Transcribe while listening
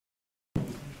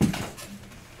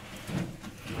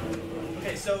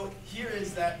so here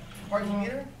is that parking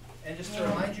meter, and just to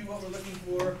remind you what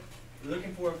we're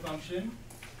looking for a function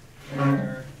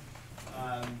where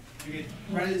we could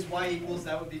write it as y equals,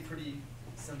 that would be pretty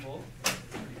simple,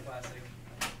 pretty classic.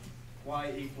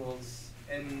 Y equals,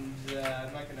 and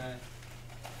I'm not gonna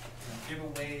give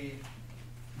away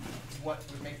what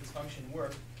would make this function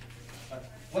work.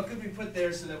 What could we put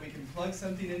there so that we can plug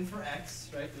something in for x,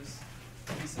 right? There's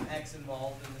going to be some x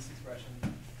involved in this expression.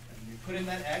 And we put in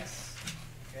that x,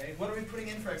 okay? What are we putting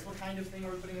in for x? What kind of thing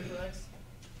are we putting in for x?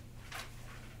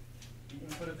 The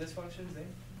input of this function is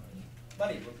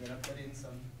money. We're going to put in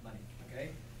some money, okay?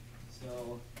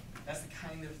 So that's the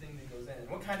kind of thing that goes in. And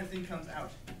what kind of thing comes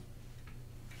out?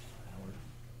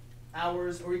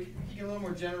 Hours, or we can get a little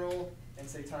more general and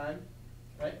say time,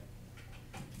 right?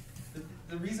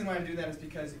 The reason why I'm doing that is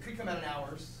because it could come out in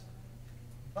hours,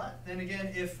 but then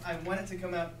again, if I want it to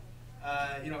come out,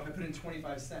 if I put in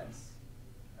 25 cents,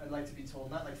 I'd like to be told,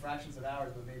 not like fractions of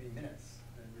hours, but maybe minutes.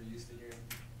 And we're used to hearing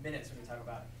minutes when we talk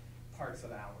about parts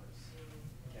of hours,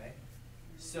 okay?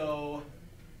 So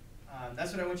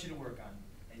that's what I want you to work on.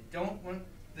 I don't want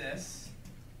this,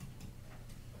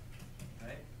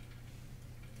 right?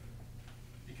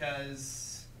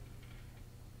 Because,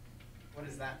 what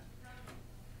is that?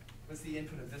 What's the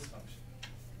input of this function?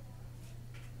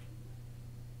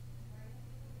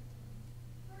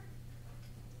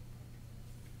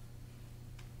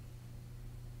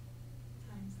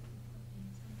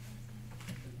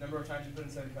 The number of times you put in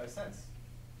 75 cents.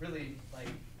 Really, like,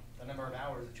 the number of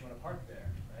hours that you want to park there,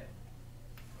 right?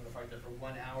 You want to park there for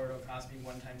 1 hour, it'll cost me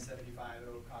 1 times 75,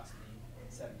 it'll cost me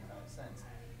 75 cents.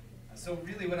 So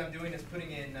really what I'm doing is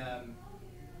putting in the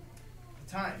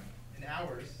time in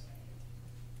hours.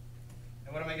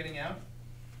 And what am I getting out?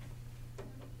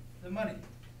 The money.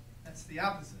 That's the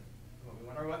opposite of what we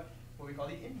want, or what we call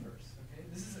the inverse. Okay?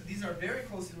 These are very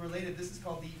closely related. This is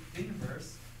called the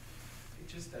inverse. It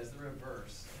just does the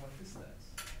reverse of what this does.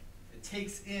 It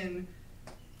takes into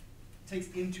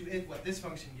it what this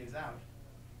function gives out,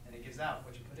 and it gives out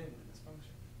what you put into this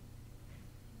function.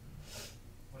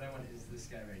 What I want is this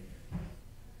guy right here. Right?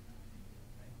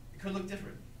 It could look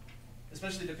different,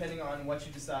 especially depending on what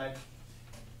you decide.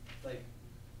 Like,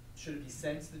 should it be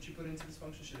cents that you put into this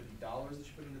function? Should it be dollars that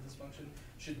you put into this function?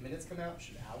 Should minutes come out?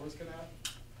 Should hours come out?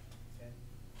 Okay.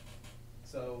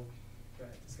 So, go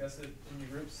ahead, discuss it in your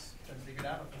groups, try to figure it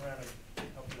out. I'll come around and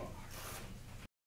help you all.